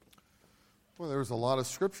Well, there's a lot of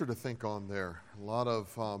scripture to think on there, a lot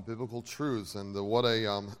of biblical truths, and what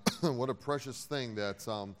a what a precious thing that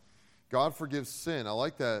God forgives sin. I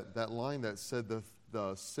like that line that said,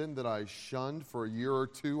 the sin that I shunned for a year or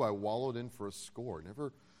two, I wallowed in for a score.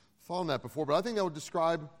 Never thought on that before, but I think that would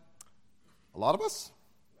describe a lot of us.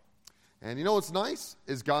 And you know what's nice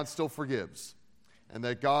is God still forgives, and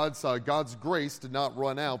that God's grace did not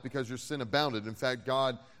run out because your sin abounded. In fact,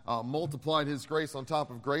 God multiplied His grace on top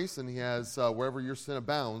of grace, and He has, wherever your sin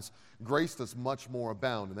abounds, grace does much more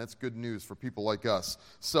abound, and that's good news for people like us.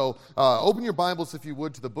 So open your Bibles, if you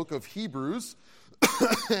would, to the book of Hebrews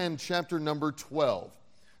and chapter number 12.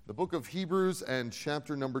 The book of Hebrews and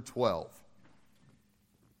chapter number 12.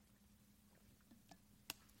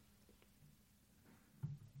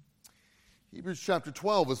 Hebrews chapter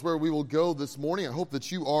 12 is where we will go this morning. I hope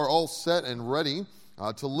that you are all set and ready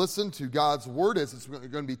to listen to God's Word as it's going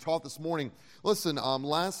to be taught this morning. Listen,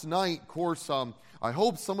 last night, of course, I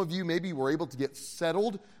hope some of you maybe were able to get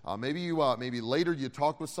settled. Maybe later you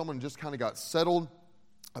talked with someone and just kind of got settled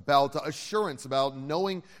about assurance, about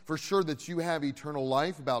knowing for sure that you have eternal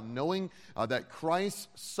life, about knowing that Christ's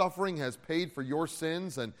suffering has paid for your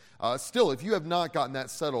sins. And still, if you have not gotten that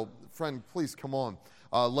settled, friend, please come on.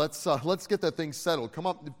 Let's get that thing settled. Come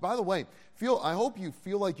up. By the way, I hope you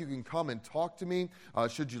feel like you can come and talk to me.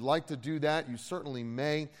 Should you like to do that, you certainly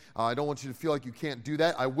may. I don't want you to feel like you can't do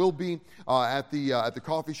that. I will be at the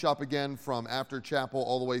coffee shop again from after chapel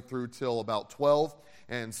all the way through till about 12.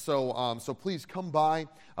 And so please come by.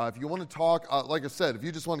 If you want to talk, like I said, if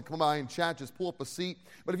you just want to come by and chat, just pull up a seat.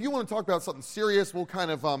 But if you want to talk about something serious, we'll kind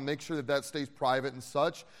of make sure that stays private and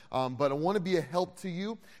such. But I want to be a help to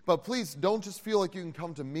you. But please don't just feel like you can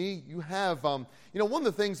come to me. You have, one of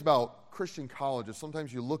the things about Christian colleges,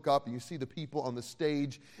 sometimes you look up and you see the people on the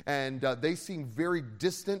stage and they seem very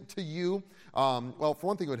distant to you. Well, for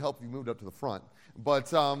one thing, it would help if you moved up to the front. But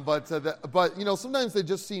sometimes they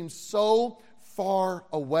just seem so far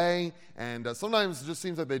away, and sometimes it just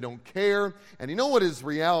seems like they don't care. And you know what is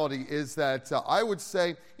reality is that I would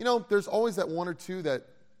say, there's always that one or two that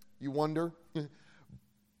you wonder.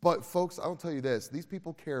 But folks, I'll tell you this, these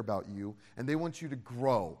people care about you, and they want you to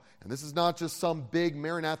grow. And this is not just some big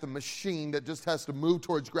Maranatha machine that just has to move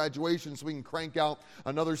towards graduation so we can crank out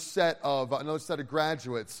another set of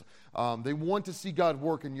graduates. They want to see God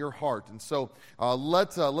work in your heart, and so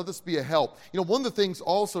let this be a help. One of the things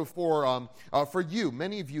also for you,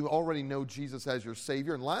 many of you already know Jesus as your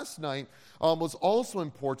Savior, and last night was also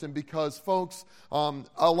important because, folks,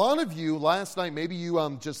 a lot of you last night, maybe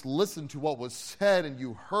you just listened to what was said and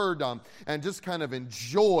you heard and just kind of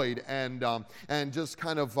enjoyed and just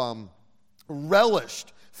kind of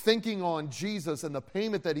relished thinking on Jesus and the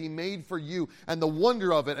payment that He made for you and the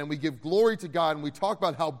wonder of it, and we give glory to God, and we talk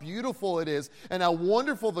about how beautiful it is and how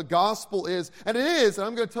wonderful the gospel is, and it is, and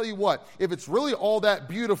I'm going to tell you what, if it's really all that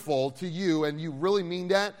beautiful to you and you really mean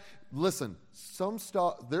that, listen,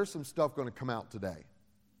 there's some stuff going to come out today.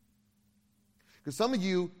 Because some of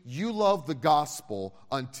you love the gospel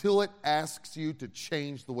until it asks you to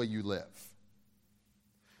change the way you live.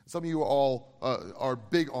 Some of you all are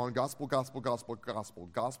big on gospel.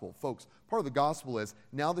 Folks, part of the gospel is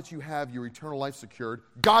now that you have your eternal life secured,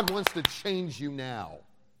 God wants to change you now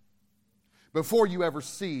before you ever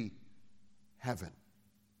see heaven.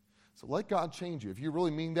 So let God change you. If you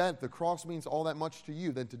really mean that, if the cross means all that much to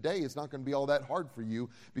you, then today is not going to be all that hard for you,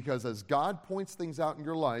 because as God points things out in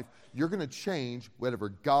your life, you're going to change whatever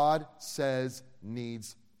God says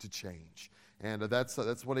needs to change. And that's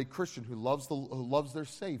what a Christian who loves their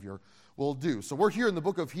Savior will do. So we're here in the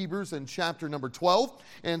book of Hebrews in chapter number 12.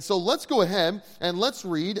 And so let's go ahead and let's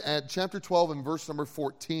read at chapter 12 and verse number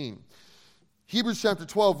 14. Hebrews chapter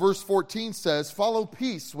 12 verse 14 says, "Follow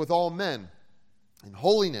peace with all men and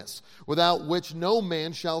holiness, without which no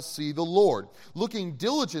man shall see the Lord, looking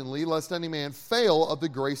diligently lest any man fail of the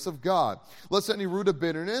grace of God, lest any root of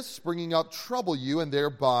bitterness springing up trouble you, and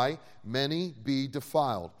thereby many be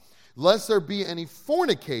defiled. Lest there be any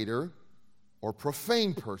fornicator or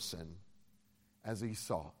profane person as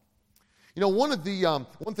Esau." One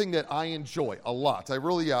thing that I enjoy a lot, I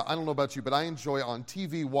don't know about you, but I enjoy on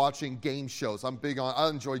TV watching game shows. I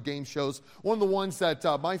enjoy game shows. One of the ones that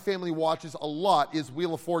my family watches a lot is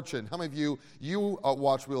Wheel of Fortune. How many of you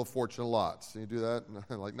watch Wheel of Fortune a lot? So you do that?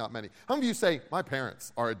 Like, not many. How many of you say, my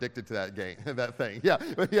parents are addicted to that game, that thing? Yeah,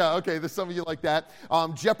 okay, there's some of you like that.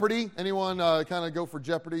 Jeopardy, anyone kind of go for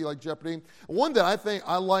Jeopardy, you like Jeopardy? One that I think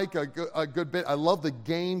I like a good bit, I love the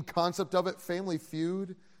game concept of it, Family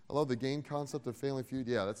Feud. I love the game concept of Family Feud.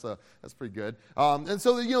 Yeah, that's pretty good. And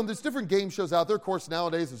so, there's different game shows out there. Of course,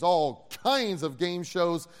 nowadays there's all kinds of game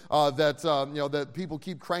shows that people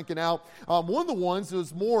keep cranking out. One of the ones that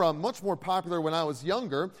was much more popular when I was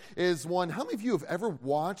younger is one. How many of you have ever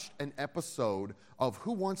watched an episode of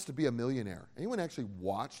Who Wants to Be a Millionaire? Anyone actually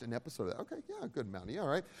watched an episode of that? Okay, yeah, a good amount. Yeah, all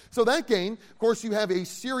right. So that game, of course, you have a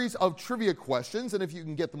series of trivia questions, and if you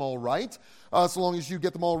can get them all right, so long as you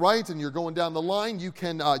get them all right and you're going down the line, you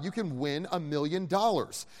can win $1 million.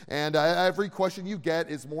 And every question you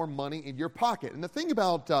get is more money in your pocket. And the thing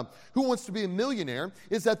about Who Wants to Be a Millionaire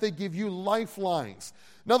is that they give you lifelines.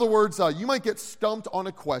 In other words, you might get stumped on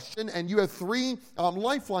a question, and you have 3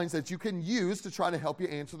 lifelines that you can use to try to help you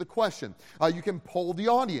answer the question. You can poll the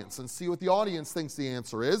audience and see what the audience thinks the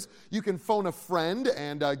answer is. You can phone a friend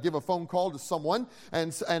and give a phone call to someone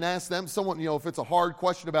and ask them, if it's a hard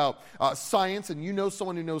question about science and you know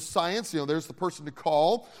someone who knows science, there's the person to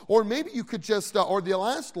call. Or maybe you could just, or the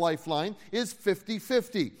last lifeline is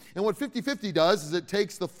 50-50. And what 50-50 does is it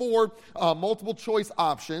takes the 4 multiple choice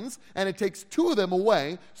options and it takes 2 of them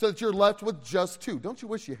away, so that you're left with just 2. Don't you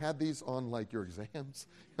wish you had these on your exams?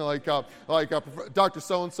 Dr.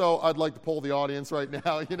 So-and-so, I'd like to poll the audience right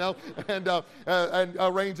now, and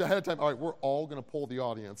arrange ahead of time. All right, we're all going to poll the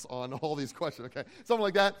audience on all these questions, okay? Something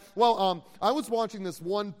like that. Well, I was watching this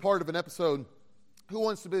one part of an episode, Who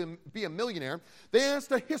Wants to Be a Millionaire? They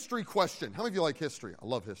asked a history question. How many of you like history? I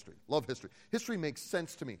love history. Love history. History makes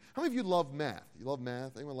sense to me. How many of you love math? You love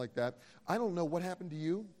math? Anyone like that? I don't know what happened to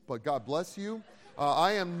you, but God bless you.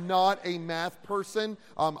 I am not a math person.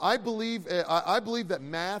 I believe that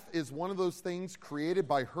math is one of those things created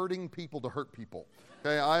by hurting people to hurt people.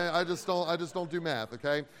 Okay, I just don't do math.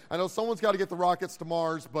 Okay, I know someone's got to get the rockets to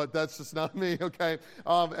Mars, but that's just not me. Okay,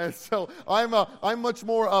 and so I'm much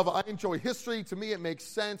more of I enjoy history. To me, it makes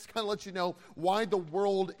sense. Kind of lets you know why the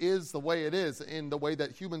world is the way it is in the way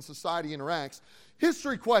that human society interacts.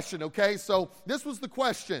 History question. Okay, so this was the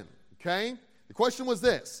question. Okay, the question was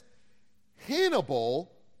this: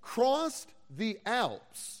 Hannibal crossed the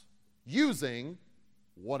Alps using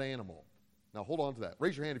what animal? Now, hold on to that.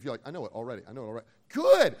 Raise your hand if you're like, I know it already.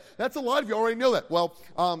 Good. That's a lot of you already know that. Well,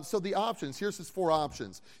 so the options, here's his 4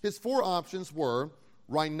 options. His 4 options were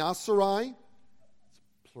rhinoceri.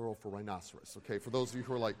 It's plural for rhinoceros, okay? For those of you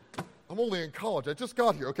who are like, I'm only in college. I just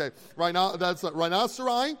got here. Okay, that's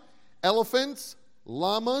rhinoceri, elephants,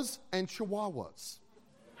 llamas, and chihuahuas.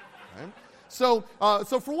 Okay? So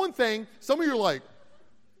for one thing, some of you are like,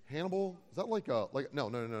 Hannibal? Is that no.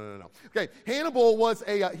 Okay, Hannibal was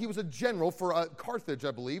he was a general for Carthage,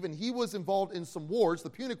 I believe, and he was involved in some wars, the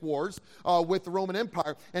Punic Wars, with the Roman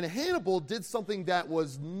Empire. And Hannibal did something that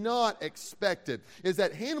was not expected. Is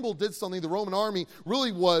that Hannibal did something the Roman army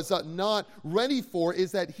really was not ready for?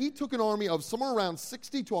 Is that he took an army of somewhere around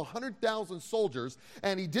 60 to 100,000 soldiers,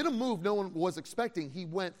 and he did a move no one was expecting. He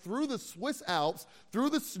went through the Swiss Alps,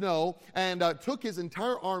 through the snow, and took his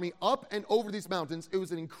entire army up and over these mountains. It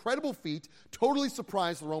was an incredible feat. Totally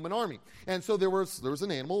surprised the Roman army. And so there was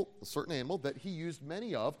an animal, a certain animal, that he used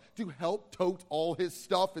many of to help tote all his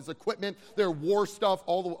stuff, his equipment, their war stuff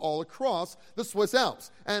all across the Swiss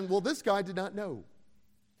Alps. And well, this guy did not know.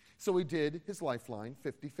 So he did his lifeline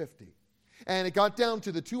 50-50. And it got down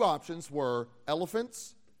to the 2 options were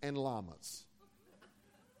elephants and llamas.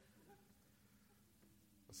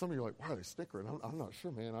 Some of you are like, why are they snickering? I'm not sure,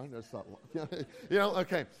 man. I just thought,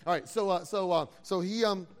 okay. All right, so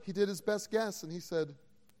he did his best guess, and he said,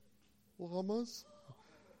 llamas?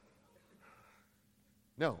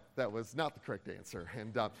 No, that was not the correct answer.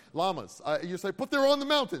 And llamas, you say, but they're on the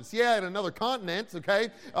mountains. Yeah, in another continent, okay?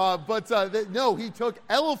 No, he took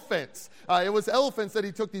elephants. It was elephants that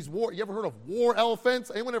he took these war. You ever heard of war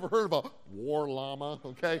elephants? Anyone ever heard of a war llama?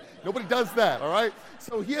 Okay, nobody does that. All right.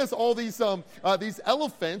 So he has all these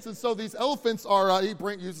elephants, and so these elephants are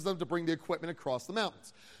uses them to bring the equipment across the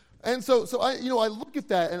mountains. And so I look at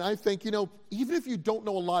that and I think, even if you don't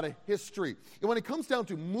know a lot of history, and when it comes down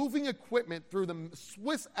to moving equipment through the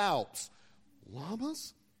Swiss Alps,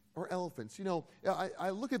 llamas or elephants?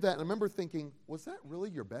 I look at that and I remember thinking, was that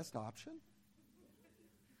really your best option?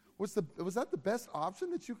 Was that the best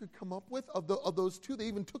option that you could come up with of those 2? They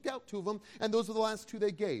even took out 2 of them, and those are the last 2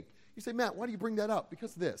 they gave. You say, Matt, why do you bring that up?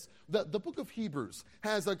 Because this. The book of Hebrews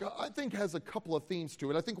has a couple of themes to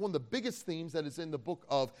it. I think one of the biggest themes that is in the book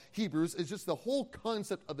of Hebrews is just the whole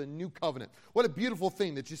concept of the new covenant. What a beautiful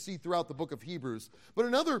thing that you see throughout the book of Hebrews. But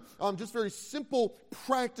another just very simple,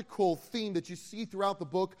 practical theme that you see throughout the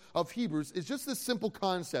book of Hebrews is just this simple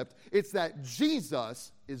concept. It's that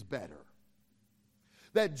Jesus is better.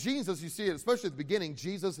 That Jesus, you see it, especially at the beginning,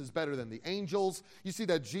 Jesus is better than the angels. You see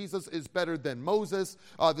that Jesus is better than Moses.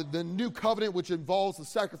 The new covenant, which involves the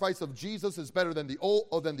sacrifice of Jesus, is better than the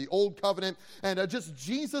old covenant. And just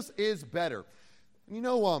Jesus is better. You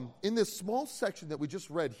know, in this small section that we just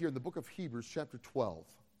read here in the book of Hebrews, chapter 12,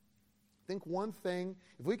 I think one thing,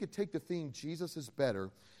 if we could take the theme, Jesus is better,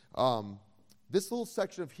 this little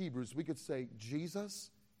section of Hebrews, we could say,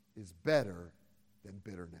 Jesus is better than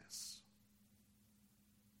bitterness.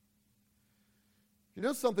 You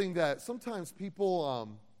know something that sometimes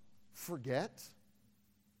people forget?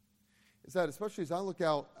 Is that especially as I look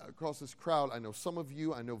out across this crowd, I know some of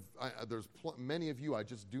you, there's many of you I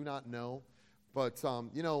just do not know, but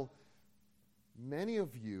you know, many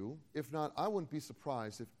of you, if not, I wouldn't be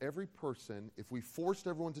surprised if every person, if we forced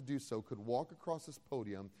everyone to do so, could walk across this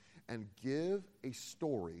podium and give a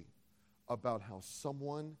story about how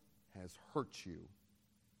someone has hurt you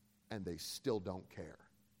and they still don't care.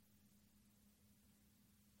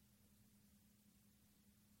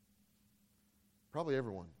 Probably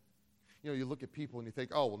everyone. You know, you look at people and you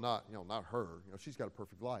think, oh, well, not her. You know, she's got a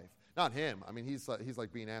perfect life. Not him. I mean, he's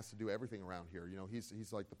like being asked to do everything around here. You know,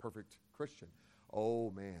 he's like the perfect Christian.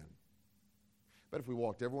 Oh, man. But if we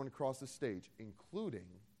walked everyone across the stage, including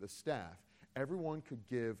the staff, everyone could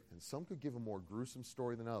give, and some could give a more gruesome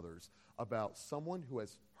story than others, about someone who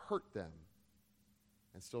has hurt them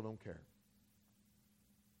and still don't care.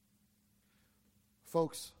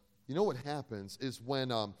 Folks, you know what happens is when,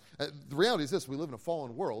 the reality is this, we live in a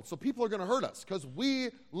fallen world, so people are going to hurt us because we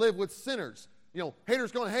live with sinners. You know,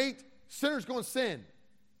 haters going to hate, sinners going to sin.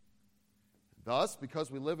 Thus, because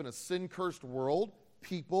we live in a sin-cursed world,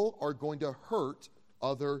 people are going to hurt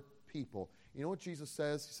other people. You know what Jesus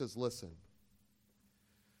says? He says, listen,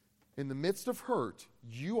 in the midst of hurt,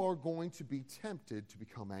 you are going to be tempted to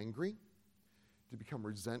become angry, to become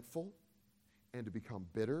resentful, and to become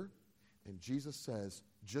bitter. And Jesus says,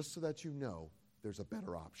 just so that you know, there's a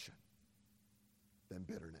better option than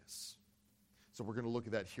bitterness. So we're going to look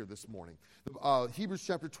at that here this morning. Hebrews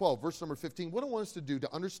chapter 12, verse number 15. What I want us to do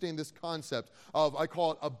to understand this concept of, I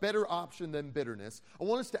call it, a better option than bitterness, I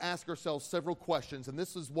want us to ask ourselves several questions, and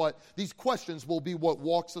these questions will be what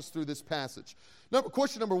walks us through this passage.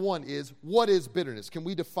 Question number one is, what is bitterness? Can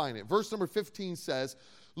we define it? Verse number 15 says,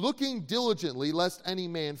 looking diligently lest any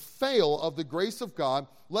man fail of the grace of God,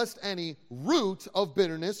 lest any root of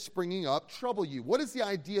bitterness springing up trouble you. What is the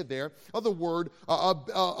idea there of the word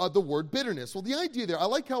bitterness? Well, the idea there, I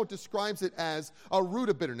like how it describes it as a root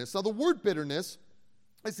of bitterness. Now, the word bitterness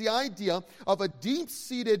is the idea of a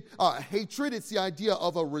deep-seated hatred. It's the idea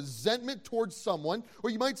of a resentment towards someone, or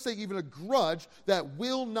you might say even a grudge that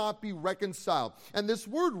will not be reconciled. And this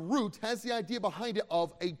word root has the idea behind it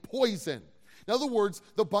of a poison. In other words,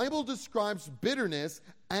 the Bible describes bitterness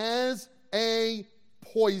as a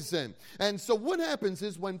poison. And so what happens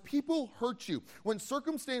is when people hurt you, when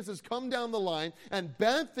circumstances come down the line and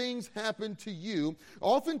bad things happen to you,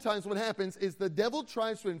 oftentimes what happens is the devil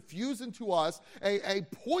tries to infuse into us a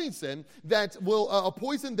poison that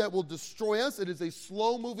will destroy us. It is a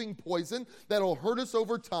slow-moving poison that will hurt us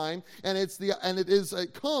over time, and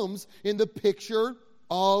it comes in the picture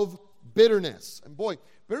of bitterness. And boy,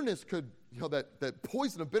 bitterness could, that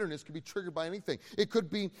poison of bitterness could be triggered by anything. It could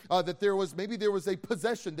be that maybe there was a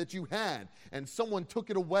possession that you had and someone took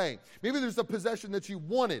it away. Maybe there's a possession that you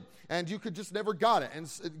wanted and you could just never get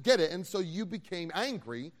it, and so you became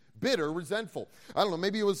angry, bitter, resentful. I don't know.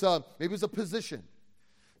 Maybe it was a position.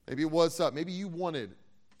 Maybe you wanted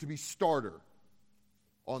to be starter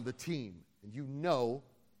on the team, and you know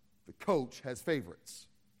the coach has favorites.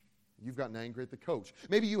 You've gotten angry at the coach.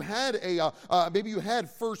 Maybe you had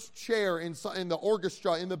first chair in the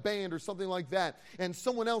orchestra, in the band, or something like that, and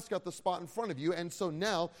someone else got the spot in front of you, and so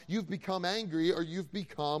now you've become angry or you've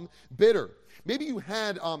become bitter. Maybe you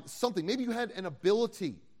had something. Maybe you had an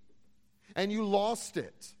ability, and you lost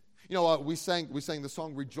it. We sang the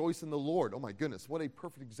song "Rejoice in the Lord." Oh my goodness, what a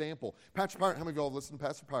perfect example. Pastor Pirate, how many of y'all have listened to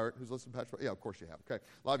Pastor Pirate? Who's listened to Pastor Pirate? Yeah, of course you have. Okay,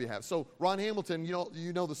 a lot of you have. So Ron Hamilton,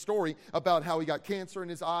 you know the story about how he got cancer in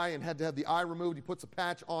his eye and had to have the eye removed. He puts a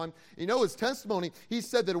patch on. His testimony. He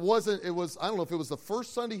said that I don't know if it was the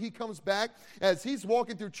first Sunday he comes back as he's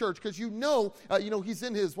walking through church, because he's in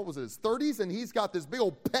his 30s, and he's got this big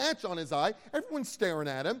old patch on his eye. Everyone's staring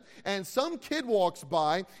at him, and some kid walks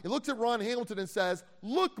by and looks at Ron Hamilton and says,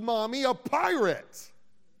 "Look, Mommy, a pirate."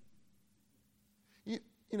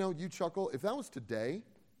 You chuckle. If that was today,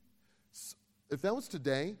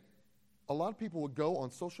 a lot of people would go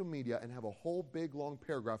on social media and have a whole big long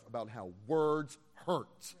paragraph about how words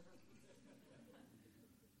hurt.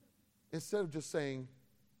 Instead of just saying,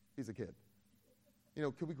 he's a kid.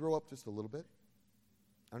 Could we grow up just a little bit?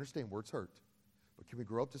 I understand words hurt. But can we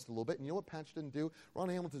grow up just a little bit? And you know what Patch didn't do? Ron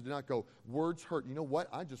Hamilton did not go, words hurt. You know what?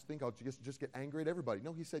 I just think I'll just get angry at everybody.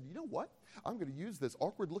 No, he said, you know what? I'm going to use this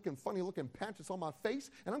awkward-looking, funny-looking patch that's on my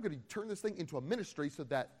face, and I'm going to turn this thing into a ministry so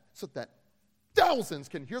that thousands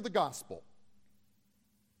can hear the gospel.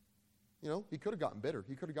 You know, he could have gotten bitter.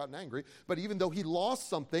 He could have gotten angry. But even though he lost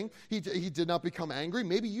something, he did not become angry.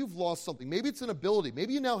 Maybe you've lost something. Maybe it's an ability.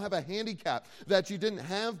 Maybe you now have a handicap that you didn't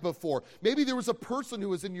have before. Maybe there was a person who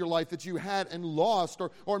was in your life that you had and lost.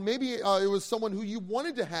 Or maybe it was someone who you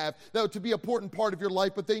wanted to have that to be an important part of your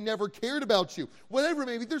life, but they never cared about you. Whatever,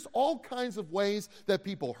 maybe. There's all kinds of ways that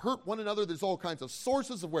people hurt one another. There's all kinds of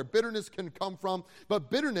sources of where bitterness can come from.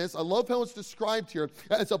 But bitterness, I love how it's described here,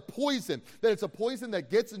 as a poison. That it's a poison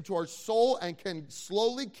that gets into our soul and can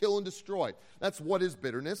slowly kill and destroy. That's what is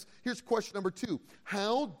bitterness. Here's question number 2.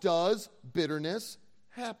 How does bitterness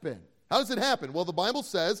happen? How does it happen? Well, the Bible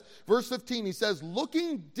says, verse 15, he says,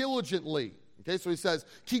 looking diligently. Okay, so he says,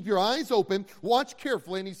 keep your eyes open, watch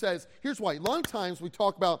carefully, and he says, here's why. A lot of times we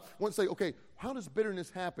talk about, want to say, okay, how does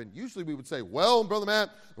bitterness happen? Usually we would say, well, Brother Matt,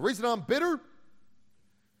 the reason I'm bitter,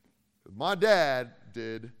 my dad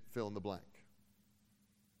did fill in the blank.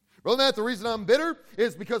 Brother Matt, the reason I'm bitter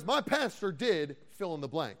is because my pastor did fill in the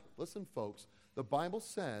blank. Listen, folks, the Bible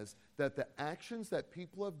says that the actions that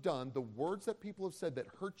people have done, the words that people have said that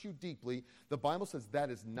hurt you deeply, the Bible says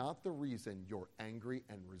that is not the reason you're angry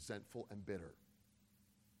and resentful and bitter.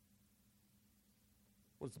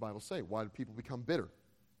 What does the Bible say? Why do people become bitter?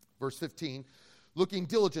 Verse 15, looking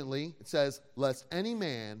diligently, it says, lest any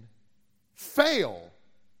man fail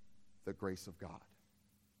the grace of God.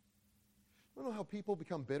 You know how people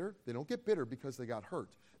become bitter? They don't get bitter because they got hurt.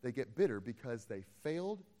 They get bitter because they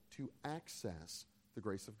failed to access the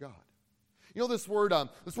grace of God. You know this word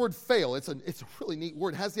fail, it's a really neat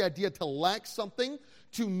word. It has the idea to lack something,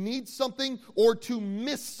 to need something, or to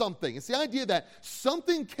miss something. It's the idea that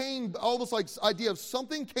something came, almost like the idea of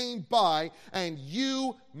something came by and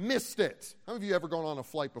you missed it. How many of you have ever gone on a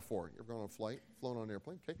flight before? You ever gone on a flight, flown on an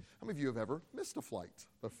airplane? Okay. How many of you have ever missed a flight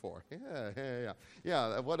before? Yeah.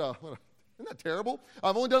 Isn't that terrible?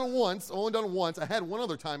 I've only done it once. I had one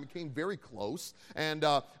other time. It came very close, and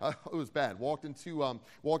it was bad. Walked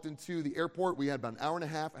into the airport. We had about an hour and a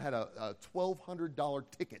half. I had a $1,200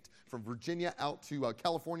 ticket from Virginia out to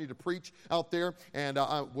California to preach out there, and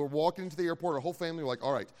we're walking into the airport. Our whole family were like,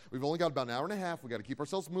 all right, we've only got about an hour and a half. We've got to keep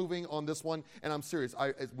ourselves moving on this one, and I'm serious.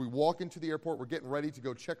 As we walk into the airport, we're getting ready to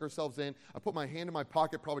go check ourselves in. I put my hand in my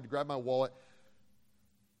pocket probably to grab my wallet.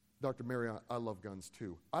 Dr. Mary, I love guns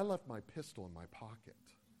too. I left my pistol in my pocket.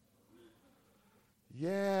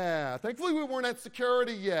 Yeah, thankfully we weren't at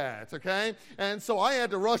security yet, okay? And so I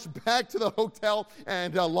had to rush back to the hotel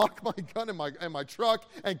and lock my gun in my truck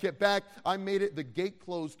and get back. I made it. The gate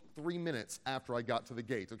closed 3 minutes after I got to the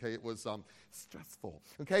gate, okay? It was stressful,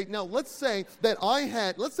 okay? Now, let's say that I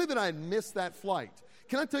had missed that flight.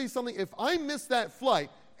 Can I tell you something? If I missed that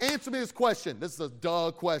flight, answer me this question. This is a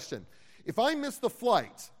duh question. If I missed the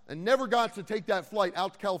flight and never got to take that flight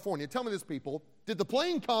out to California, tell me this, people, did the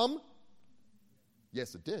plane come?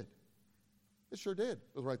 Yes, it did. It sure did.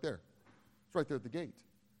 It was right there. It's right there at the gate.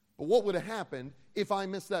 But what would have happened if I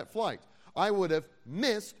missed that flight? I would have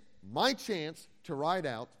missed my chance to ride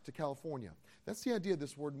out to California. That's the idea of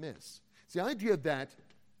this word miss. It's the idea that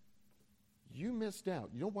you missed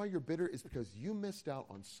out. You know why you're bitter? It's because you missed out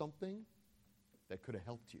on something that could have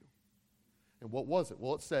helped you. And what was it?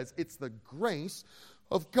 Well, it says it's the grace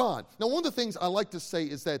of God. Now, one of the things I like to say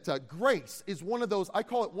is that grace is one of those, I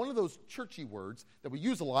call it one of those churchy words that we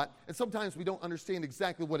use a lot, and sometimes we don't understand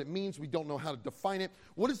exactly what it means. We don't know how to define it.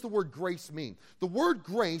 What does the word grace mean? The word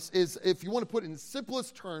grace is, if you want to put it in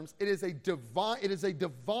simplest terms, it is a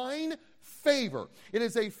divine favor. It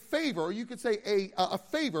is a favor, or you could say a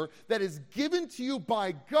favor that is given to you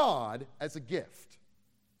by God as a gift.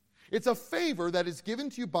 It's a favor that is given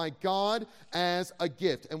to you by God as a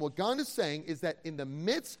gift. And what God is saying is that in the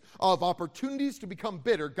midst of opportunities to become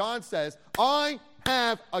bitter, God says, I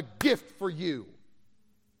have a gift for you.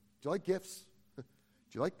 Do you like gifts? Do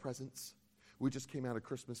you like presents? We just came out of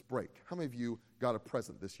Christmas break. How many of you got a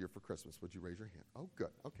present this year for Christmas? Would you raise your hand? Oh,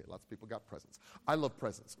 good. Okay, lots of people got presents. I love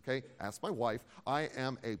presents, okay? Ask my wife. I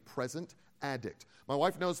am a present addict. My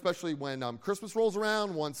wife knows, especially when Christmas rolls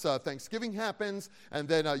around, once Thanksgiving happens, and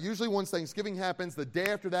then usually once Thanksgiving happens, the day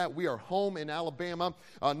after that, we are home in Alabama.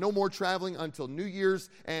 No more traveling until New Year's,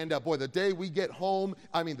 and the day we get home,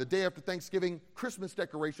 the day after Thanksgiving, Christmas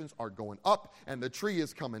decorations are going up, and the tree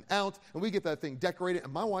is coming out, and we get that thing decorated,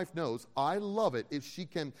 and my wife knows I love it if she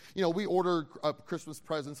can, we order Christmas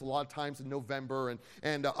presents a lot of times in November,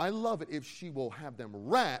 and I love it if she will have them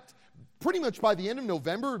wrapped pretty much by the end of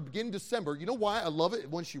November or beginning December. You know why I love it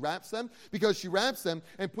when she wraps them? Because she wraps them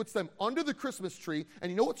and puts them under the Christmas tree.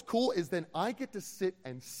 And you know what's cool is then I get to sit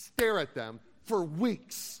and stare at them for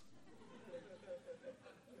weeks.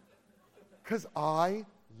 Because I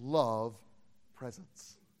love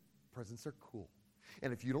presents. Presents are cool.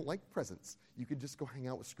 And if you don't like presents, you can just go hang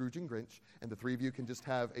out with Scrooge and Grinch, and the three of you can just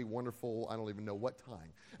have a wonderful, I don't even know what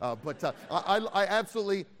time. But I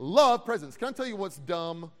absolutely love presents. Can I tell you what's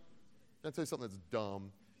dumb? Can I tell you something that's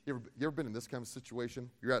dumb? You ever been in this kind of situation?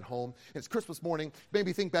 You're at home, and it's Christmas morning.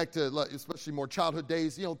 Maybe think back to especially more childhood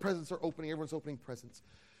days. You know, presents are opening. Everyone's opening presents.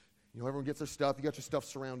 You know, everyone gets their stuff. You got your stuff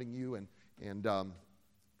surrounding you, and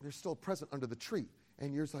there's still a present under the tree.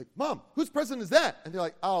 And you're just like, Mom, whose present is that? And they're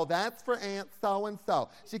like, oh, that's for Aunt so-and-so.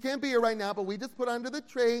 She can't be here right now, but we just put her under the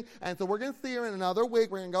tree, and so we're going to see her in another week.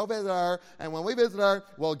 We're going to go visit her, and when we visit her,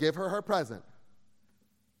 we'll give her her present.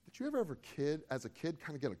 Did you ever as a kid,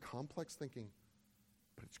 kind of get a complex thinking,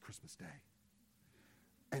 but it's Christmas Day,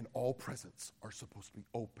 and all presents are supposed to be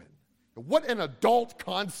open? What an adult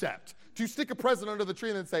concept to stick a present under the tree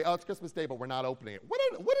and then say, oh, it's Christmas Day, but we're not opening it.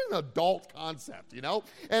 What an adult concept, you know?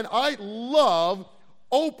 And I love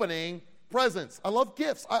opening presents. I love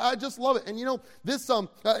gifts. I just love it. And you know, this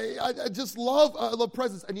I just love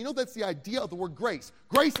presents. And you know, that's the idea of the word grace.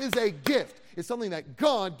 Grace is a gift. It's something that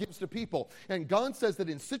God gives to people. And God says that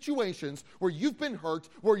in situations where you've been hurt,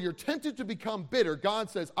 where you're tempted to become bitter, God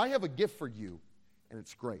says, I have a gift for you, and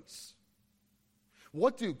it's grace.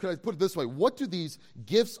 Could I put it this way? What do these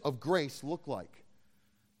gifts of grace look like?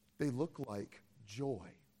 They look like joy.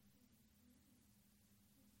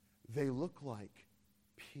 They look like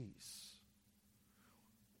peace.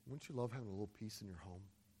 Wouldn't you love having a little peace in your home?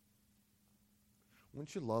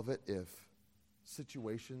 Wouldn't you love it if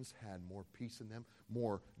situations had more peace in them,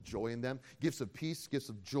 more joy in them? Gifts of peace, gifts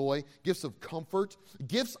of joy, gifts of comfort,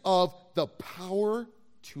 gifts of the power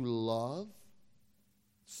to love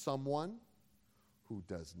someone who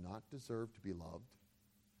does not deserve to be loved.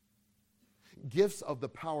 Gifts of the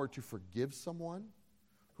power to forgive someone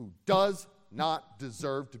who does not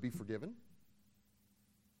deserve to be forgiven.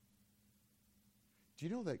 Do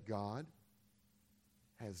you know that God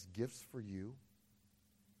has gifts for you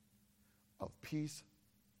of peace,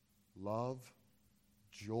 love,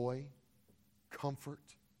 joy,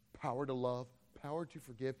 comfort, power to love, power to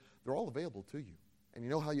forgive? They're all available to you. And you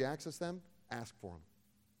know how you access them? Ask for them.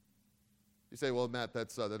 You say, well, Matt, that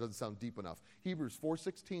doesn't sound deep enough. Hebrews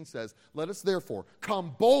 4:16 says, let us therefore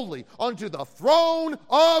come boldly unto the throne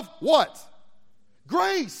of what?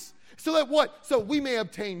 Grace. So that what? So we may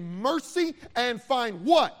obtain mercy and find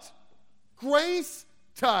what? Grace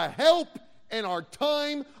to help in our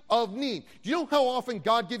time of need. Do you know how often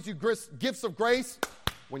God gives you gifts of grace?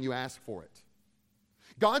 When you ask for it.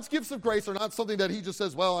 God's gifts of grace are not something that he just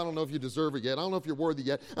says, well, I don't know if you deserve it yet. I don't know if you're worthy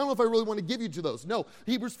yet. I don't know if I really want to give you to those. No,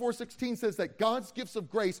 Hebrews 4:16 says that God's gifts of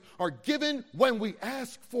grace are given when we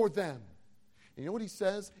ask for them. And you know what he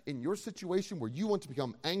says? In your situation where you want to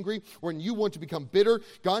become angry, when you want to become bitter,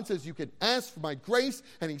 God says you can ask for my grace,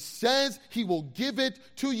 and he says he will give it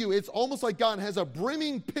to you. It's almost like God has a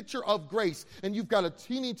brimming pitcher of grace, and you've got a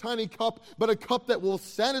teeny tiny cup, but a cup that will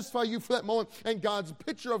satisfy you for that moment. And God's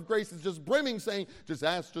pitcher of grace is just brimming, saying, just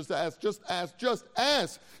ask, just ask, just ask, just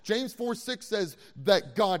ask. James 4:6 says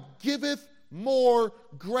that God giveth more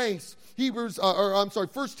grace. 1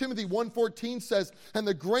 Timothy 1:14 says, and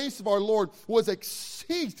the grace of our Lord was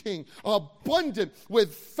exceeding abundant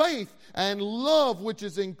with faith and love which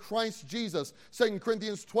is in Christ Jesus. 2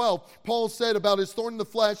 Corinthians 12, Paul said about his thorn in the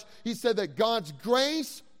flesh, he said that God's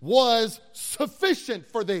grace was sufficient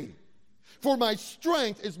for thee. For my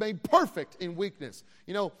strength is made perfect in weakness.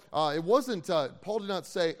 You know, it wasn't, Paul did not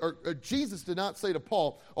say, or Jesus did not say to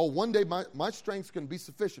Paul, oh, one day my strength's going to be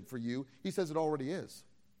sufficient for you. He says it already is.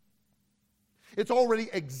 It's already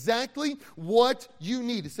exactly what you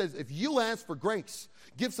need. It says if you ask for grace,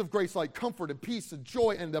 gifts of grace like comfort and peace and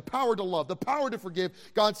joy and the power to love, the power to forgive,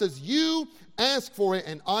 God says you ask for it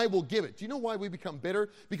and I will give it. Do you know why we become bitter?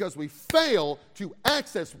 Because we fail to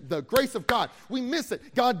access the grace of God. We miss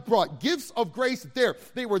it. God brought gifts of grace there.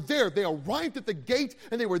 They were there. They arrived at the gate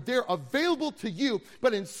and they were there available to you.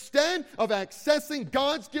 But instead of accessing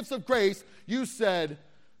God's gifts of grace, you said,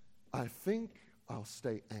 I think I'll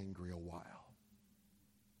stay angry a while.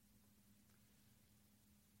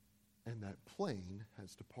 And that plane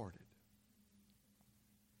has departed.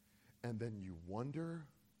 And then you wonder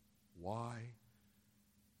why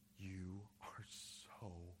you are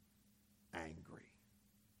so angry.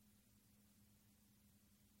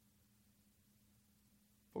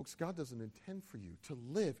 Folks, God doesn't intend for you to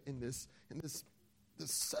live in this the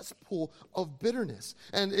cesspool of bitterness.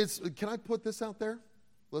 And can I put this out there?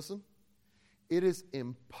 Listen. It is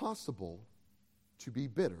impossible to be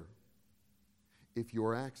bitter if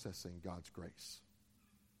you're accessing God's grace.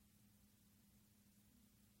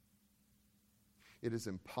 It is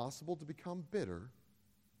impossible to become bitter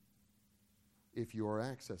if you are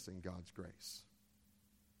accessing God's grace.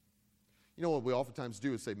 You know what we oftentimes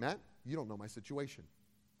do is say, Matt, you don't know my situation.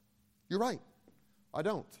 You're right. I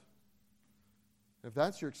don't. If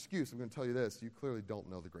that's your excuse, I'm going to tell you this. You clearly don't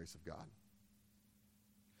know the grace of God.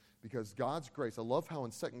 Because God's grace, I love how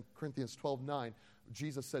in 2 Corinthians 12:9,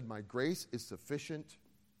 Jesus said, my grace is sufficient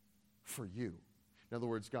for you. In other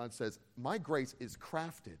words, God says, my grace is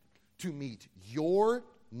crafted to meet your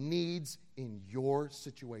needs in your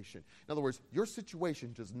situation. In other words, your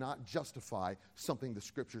situation does not justify something the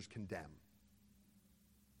Scriptures condemn.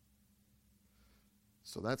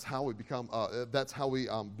 So that's how we become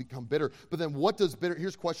bitter. But then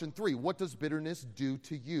here's question 3. What does bitterness do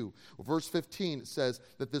to you? Well, verse 15 says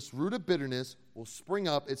that this root of bitterness will spring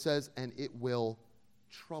up, it says, and it will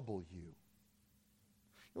trouble you.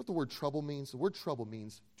 You know what the word trouble means? The word trouble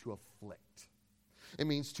means to afflict. It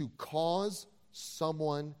means to cause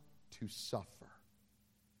someone to suffer.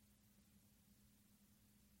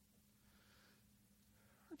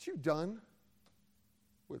 Aren't you done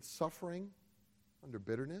with suffering under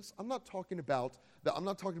bitterness? I'm not talking about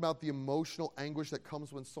the emotional anguish that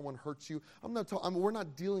comes when someone hurts you. We're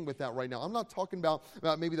not dealing with that right now. I'm not talking about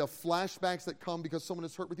maybe the flashbacks that come because someone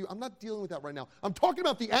is hurt with you. I'm not dealing with that right now. I'm talking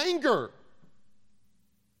about the anger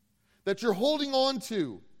that you're holding on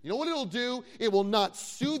to. You know what it'll do? It will not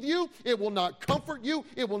soothe you. It will not comfort you.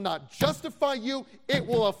 It will not justify you. It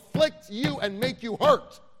will afflict you and make you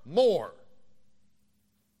hurt more.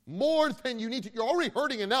 More than you need to. You're already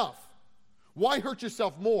hurting enough. Why hurt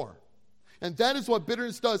yourself more? And that is what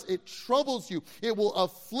bitterness does. It troubles you. It will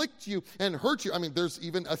afflict you and hurt you. I mean, there's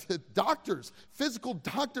even physical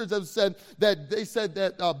doctors have said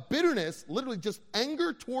that bitterness, literally just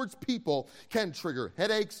anger towards people, can trigger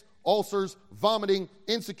headaches, ulcers, vomiting,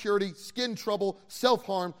 insecurity, skin trouble,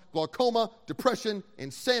 self-harm, glaucoma, depression,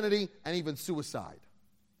 insanity, and even suicide.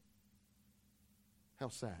 How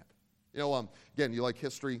sad. Again, you like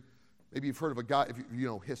history. Maybe you've heard of a guy, if you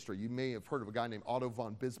know history, you may have heard of a guy named Otto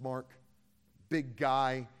von Bismarck. Big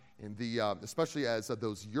guy, especially as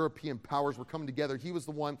those European powers were coming together. He was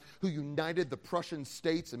the one who united the Prussian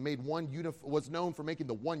states and was known for making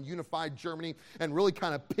the one unified Germany and really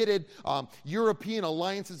kind of pitted European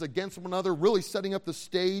alliances against one another, really setting up the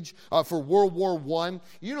stage for World War I.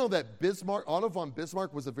 You know that Otto von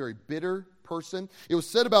Bismarck was a very bitter person. It was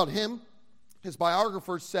said about him, his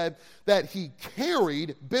biographers said that he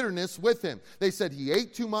carried bitterness with him. They said he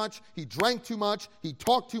ate too much, he drank too much, he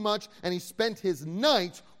talked too much, and he spent his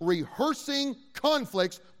nights rehearsing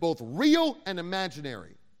conflicts, both real and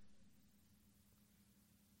imaginary.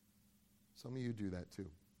 Some of you do that too.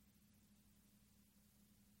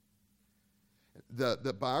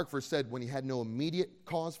 The biographer said when he had no immediate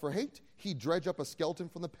cause for hate, he'd dredge up a skeleton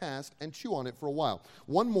from the past and chew on it for a while.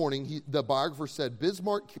 One morning, the biographer said,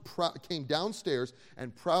 Bismarck came downstairs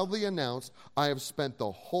and proudly announced, I have spent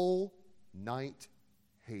the whole night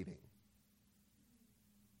hating.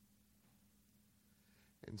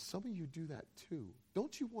 And some of you do that too.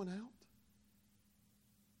 Don't you want out?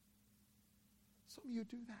 Some of you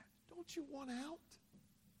do that. Don't you want out?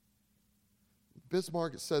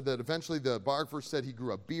 Bismarck said that eventually the biographer said he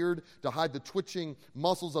grew a beard to hide the twitching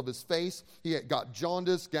muscles of his face. He had got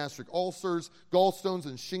jaundice, gastric ulcers, gallstones,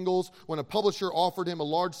 and shingles. When a publisher offered him a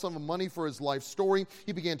large sum of money for his life story,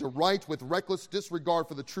 he began to write with reckless disregard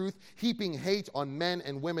for the truth, heaping hate on men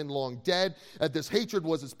and women long dead. This hatred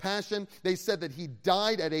was his passion. They said that he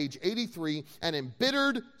died at age 83, an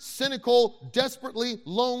embittered, cynical, desperately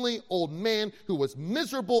lonely old man who was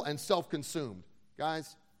miserable and self-consumed.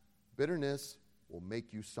 Guys, bitterness will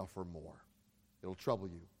make you suffer more. It'll trouble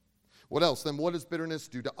you. What else? Then what does bitterness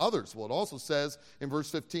do to others? Well, it also says in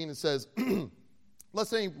verse 15, it says,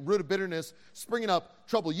 lest any root of bitterness springing up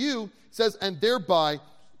trouble you, it says, and thereby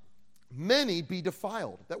many be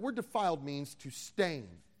defiled. That word defiled means to stain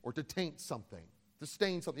or to taint something. To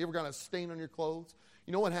stain something. You ever got a stain on your clothes?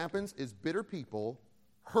 You know what happens is bitter people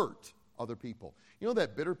hurt other people. You know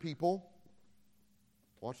that bitter people,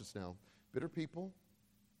 watch this now, bitter people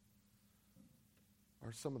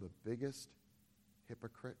are some of the biggest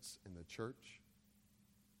hypocrites in the church.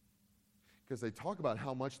 Because they talk about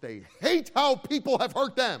how much they hate how people have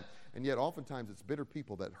hurt them. And yet oftentimes it's bitter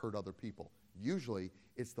people that hurt other people. Usually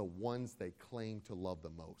it's the ones they claim to love the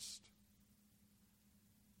most.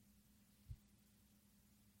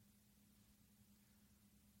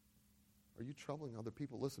 Are you troubling other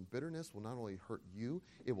people? Listen, bitterness will not only hurt you,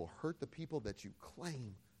 it will hurt the people that you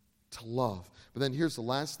claim to love. But then here's the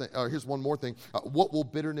last thing, here's one more thing. What will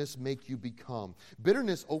bitterness make you become?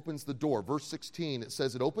 Bitterness opens the door. Verse 16, it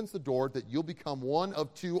says it opens the door that you'll become one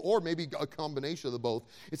of two, or maybe a combination of the both.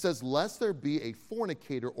 It says, lest there be a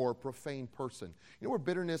fornicator or a profane person. You know where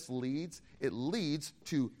bitterness leads? It leads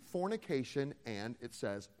to fornication, and it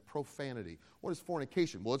says profanity. What is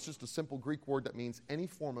fornication? Well, it's just a simple Greek word that means any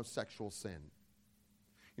form of sexual sin.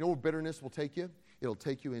 You know where bitterness will take you? It'll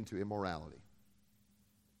take you into immorality.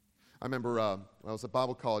 I remember when I was at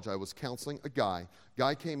Bible college, I was counseling a guy.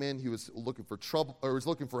 Guy came in, he was looking for trouble, or was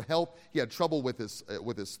looking for help. He had trouble with his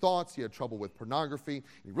thoughts. He had trouble with pornography.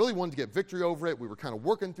 He really wanted to get victory over it. We were kind of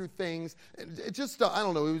working through things. It just, I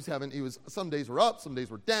don't know, some days were up, some days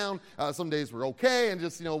were down, some days were okay, and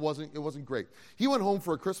just, it wasn't great. He went home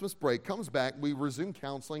for a Christmas break, comes back, we resumed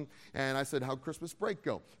counseling, and I said, how'd Christmas break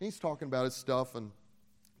go? And he's talking about his stuff and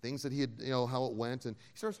things that he had, how it went, and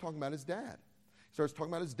he starts talking about his dad. Starts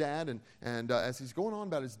talking about his dad, and as he's going on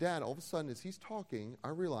about his dad, all of a sudden, as he's talking, I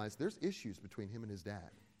realize there's issues between him and his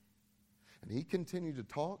dad. And he continued to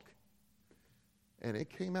talk, and it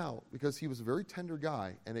came out, because he was a very tender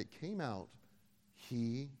guy, and it came out,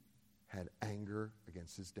 he had anger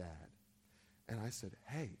against his dad. And I said,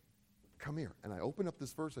 hey, come here. And I opened up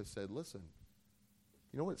this verse, I said, listen,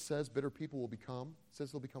 you know what it says bitter people will become? It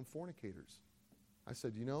says they'll become fornicators. I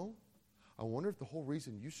said, I wonder if the whole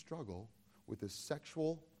reason you struggle with this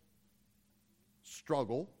sexual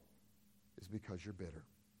struggle is because you're bitter.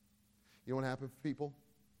 You know what happened, people?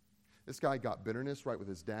 This guy got bitterness right with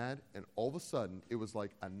his dad, and all of a sudden, it was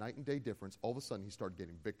like a night and day difference. All of a sudden, he started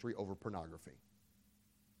getting victory over pornography.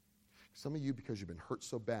 Some of you, because you've been hurt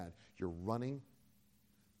so bad, you're running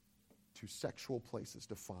to sexual places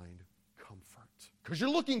to find comfort. Because you're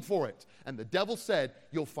looking for it. And the devil said,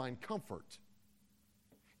 you'll find comfort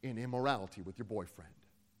in immorality with your boyfriend.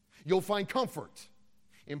 You'll find comfort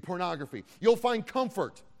in pornography. You'll find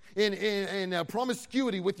comfort in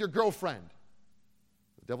promiscuity with your girlfriend.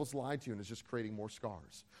 The devil's lied to you and is just creating more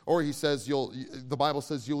scars. Or he says, the Bible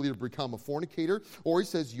says you'll either become a fornicator, or he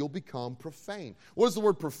says you'll become profane. What does the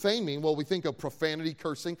word profane mean? Well, we think of profanity,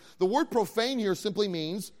 cursing. The word profane here simply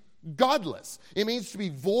means godless. It means to be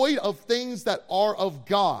void of things that are of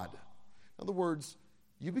God. In other words,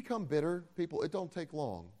 you become bitter, people, it don't take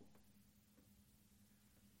long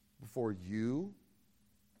before you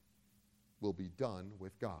will be done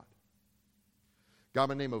with God. A guy by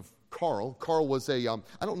the name of Carl. Carl was I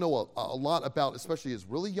don't know a lot about, especially his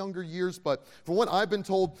really younger years, but from what I've been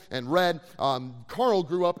told and read, Carl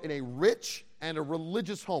grew up in a rich and a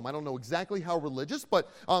religious home. I don't know exactly how religious,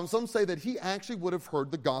 but some say that he actually would have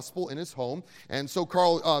heard the gospel in his home. And so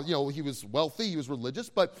Carl, he was wealthy, he was religious,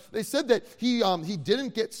 but they said that he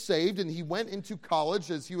didn't get saved, and he went into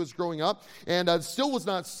college as he was growing up, and still was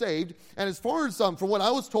not saved. And as far as, from what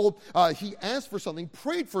I was told, he asked for something,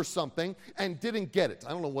 prayed for something, and didn't get it.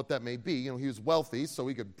 I don't know what that may be. He was wealthy, so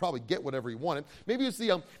he could probably get whatever he wanted. Maybe it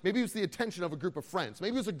was the attention of a group of friends.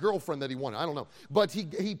 Maybe it was a girlfriend that he wanted. I don't know. But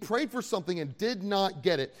he prayed for something and did not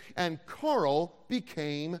get it. And Carl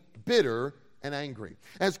became bitter and angry.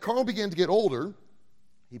 As Carl began to get older,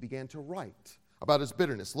 he began to write about his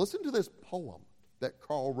bitterness. Listen to this poem that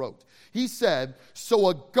Carl wrote. He said, "So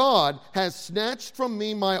a God has snatched from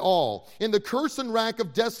me my all. In the curse and rack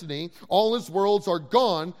of destiny, all his worlds are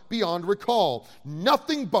gone beyond recall.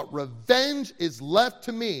 Nothing but revenge is left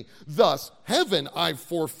to me. Thus, heaven I've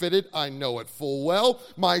forfeited, I know it full well.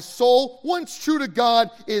 My soul, once true to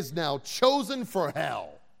God, is now chosen for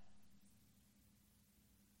hell."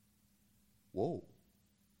 Whoa.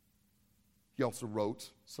 He also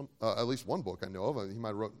wrote at least one book I know of. He might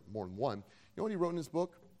have wrote more than one. You know what he wrote in his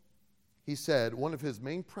book? He said, one of his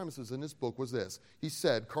main premises in his book was this.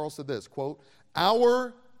 Carl said this, quote,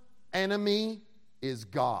 "Our enemy is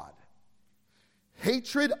God.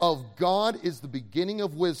 Hatred of God is the beginning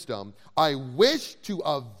of wisdom. I wish to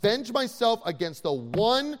avenge myself against the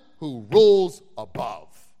one who rules above."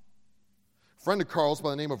 A friend of Carl's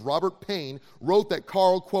by the name of Robert Payne wrote that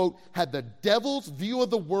Carl, quote, "had the devil's view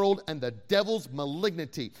of the world and the devil's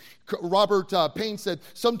malignity." Robert Payne said,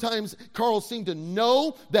 sometimes Carl seemed to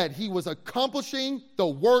know that he was accomplishing the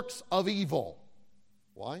works of evil.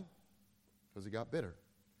 Why? Because he got bitter.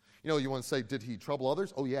 You want to say, did he trouble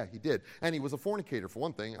others? Oh, yeah, he did. And he was a fornicator, for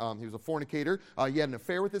one thing. He was a fornicator. He had an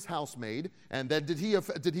affair with his housemaid. And then did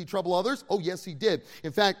he trouble others? Oh, yes, he did.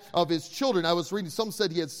 In fact, of his children, I was reading, some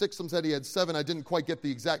said he had 6, some said he had 7. I didn't quite get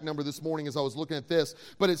the exact number this morning as I was looking at this.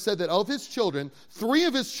 But it said that of his children, 3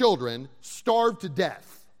 of his children starved to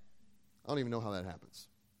death. I don't even know how that happens.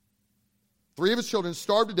 3 of his children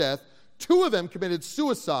starved to death. 2 of them committed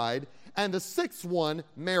suicide, and the 6th one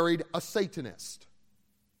married a Satanist.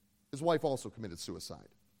 His wife also committed suicide.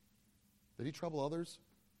 Did he trouble others?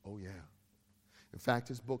 Oh, yeah. In fact,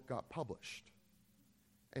 his book got published.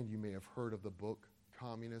 And you may have heard of the book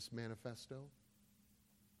Communist Manifesto.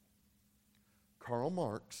 Karl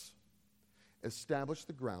Marx established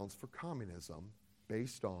the grounds for communism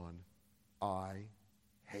based on, I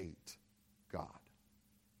hate God.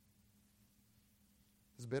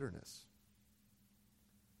 His bitterness.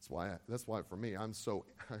 That's why for me, I'm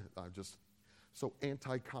just so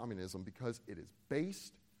anti-communism, because it is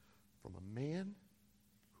based from a man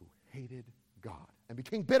who hated God and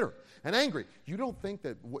became bitter and angry. You don't think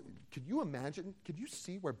that, could you imagine, could you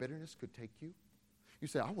see where bitterness could take you? You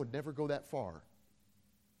say, I would never go that far.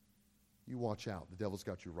 You watch out. The devil's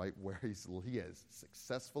got you right where he has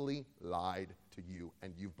successfully lied to you,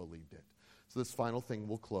 and you've believed it. So this final thing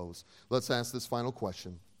will close. Let's ask this final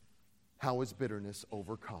question. How is bitterness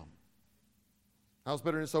overcome? How is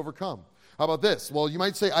bitterness overcome? How about this? Well, you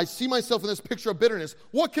might say, I see myself in this picture of bitterness.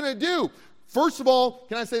 What can I do? First of all,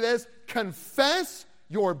 can I say this? Confess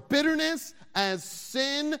your bitterness as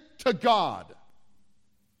sin to God.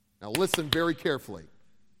 Now listen very carefully.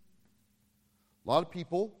 A lot of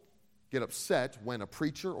people get upset when a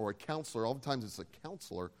preacher or a counselor, oftentimes it's a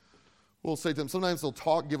counselor, will say to them, sometimes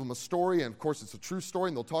they'll give them a story, and of course it's a true story,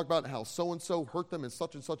 and they'll talk about how so-and-so hurt them in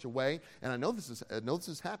such and such a way. And I know this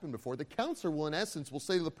has happened before. The counselor will, in essence,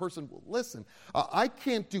 say to the person, well, listen, I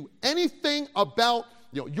can't do anything about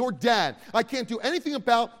your dad. I can't do anything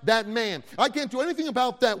about that man. I can't do anything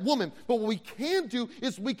about that woman. But what we can do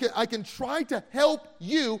is I can try to help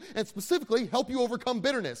you, and specifically help you overcome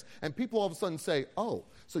bitterness. And people all of a sudden say, oh,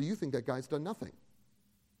 so you think that guy's done nothing.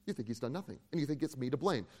 You think he's done nothing. And you think it's me to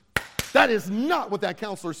blame. That is not what that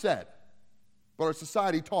counselor said. But our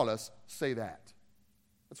society taught us, say that.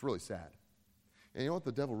 That's really sad. And you know what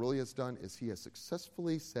the devil really has done is he has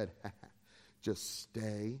successfully said, just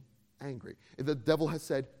stay angry. And the devil has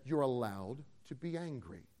said, you're allowed to be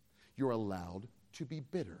angry. You're allowed to be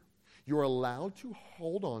bitter. You're allowed to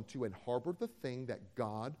hold on to and harbor the thing that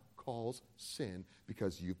God calls sin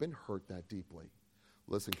because you've been hurt that deeply.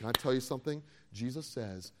 Listen, can I tell you something? Jesus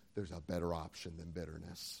says there's a better option than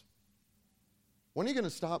bitterness. When are you going to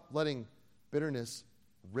stop letting bitterness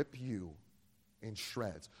rip you in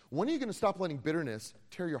shreds? When are you going to stop letting bitterness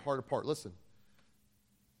tear your heart apart? Listen.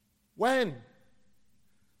 When?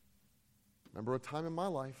 Remember a time in my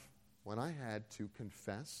life when I had to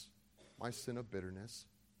confess my sin of bitterness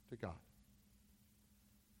to God.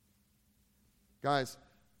 Guys,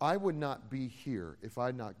 I would not be here if I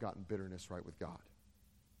had not gotten bitterness right with God.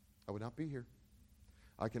 I would not be here.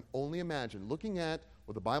 I can only imagine, looking at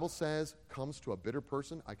what the Bible says comes to a bitter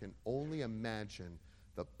person, I can only imagine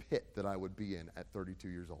the pit that I would be in at 32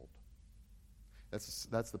 years old.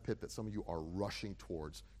 That's the pit that some of you are rushing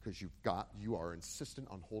towards because you are insistent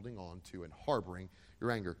on holding on to and harboring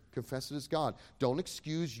your anger. Confess it as God. Don't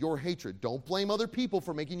excuse your hatred. Don't blame other people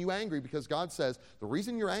for making you angry, because God says the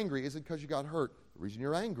reason you're angry isn't because you got hurt. The reason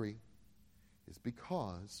you're angry is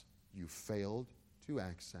because you failed to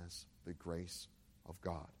access the grace of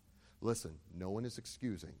God. Listen, no one is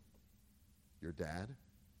excusing your dad,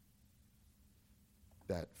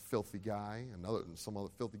 that filthy guy, some other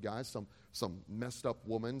filthy guy, some messed up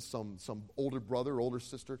woman, some older brother, older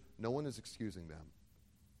sister. No one is excusing them.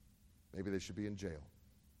 Maybe they should be in jail.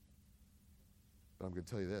 But I'm going to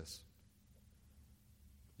tell you this.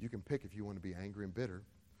 You can pick if you want to be angry and bitter,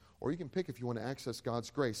 or you can pick if you want to access God's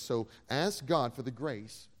grace. So ask God for the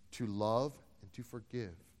grace to love and to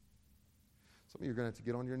forgive. Some of you are going to have to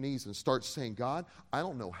get on your knees and start saying, God, I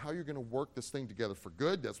don't know how you're going to work this thing together for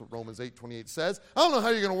good. That's what Romans 8:28 says. I don't know how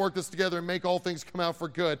you're going to work this together and make all things come out for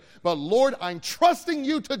good. But Lord, I'm trusting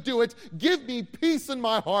you to do it. Give me peace in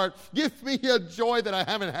my heart. Give me a joy that I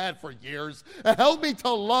haven't had for years. Help me to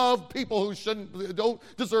love people who don't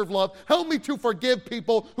deserve love. Help me to forgive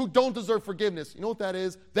people who don't deserve forgiveness. You know what that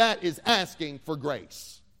is? That is asking for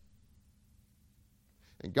grace.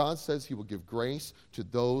 And God says he will give grace to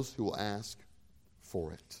those who will ask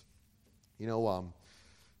for it. You know,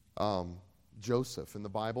 Joseph in the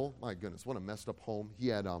Bible, my goodness, what a messed up home. He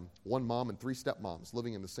had one mom and 3 stepmoms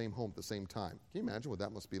living in the same home at the same time. Can you imagine what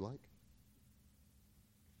that must be like?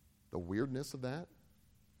 The weirdness of that.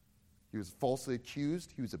 He was falsely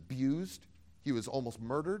accused. He was abused. He was almost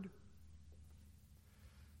murdered.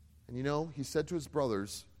 And you know, he said to his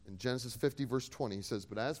brothers in Genesis 50, verse 20, he says,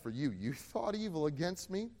 but as for you, you thought evil against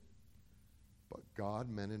me, but God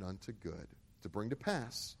meant it unto good, to bring to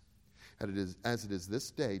pass, as it is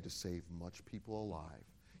this day, to save much people alive.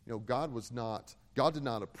 You know, God did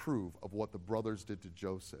not approve of what the brothers did to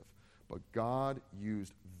Joseph, But God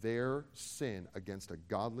used their sin against a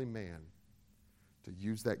godly man to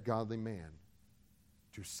use that godly man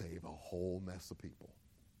to save a whole mess of people.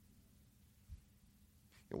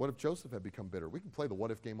 And what if Joseph had become bitter? We can play the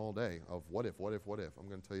what if game all day of what if, what if, what if. I'm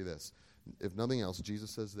going to tell you this. If nothing else,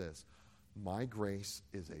 Jesus says this: my grace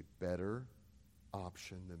is a better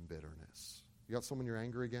option than bitterness. You got someone you're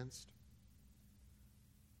angry against?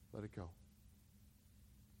 Let it go. You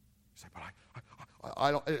say, but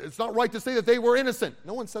I don't, it's not right to say that they were innocent.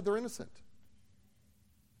 No one said they're innocent.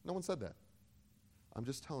 No one said that. I'm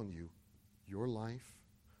just telling you, your life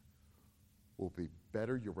will be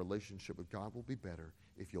better, your relationship with God will be better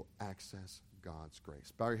if you'll access God's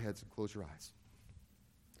grace. Bow your heads and close your eyes.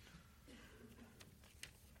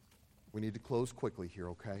 We need to close quickly here,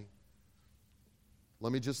 okay?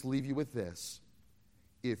 Let me just leave you with this.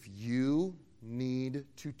 If you need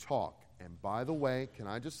to talk, and by the way, can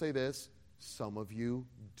I just say this? Some of you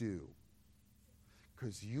do.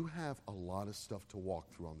 Because you have a lot of stuff to walk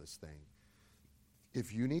through on this thing.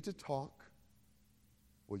 If you need to talk,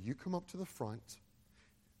 will you come up to the front?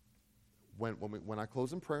 When I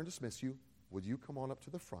close in prayer and dismiss you, will you come on up to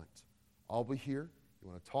the front? I'll be here. You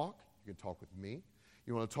want to talk? You can talk with me.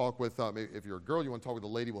 You want to talk with, if you're a girl, you want to talk with a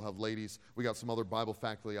lady, we'll have ladies. We got some other Bible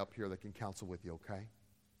faculty up here that can counsel with you, okay?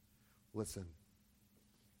 Listen,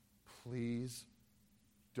 please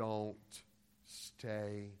don't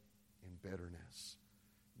stay in bitterness.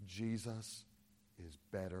 Jesus is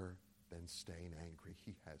better than staying angry.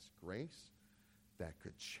 He has grace that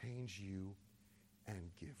could change you and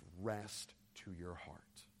give rest to your heart.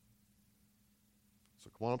 So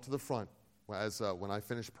come on up to the front when I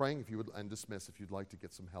finish praying, if you would, and dismiss if you'd like to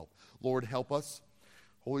get some help. Lord, help us.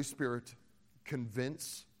 Holy Spirit,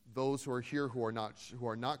 convince those who are here who are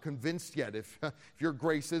not convinced yet. If your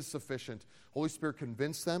grace is sufficient, Holy Spirit,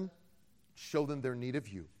 convince them. Show them their need of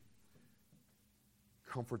you.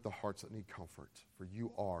 Comfort the hearts that need comfort, for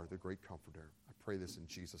you are the great comforter. I pray this in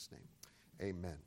Jesus' name. Amen.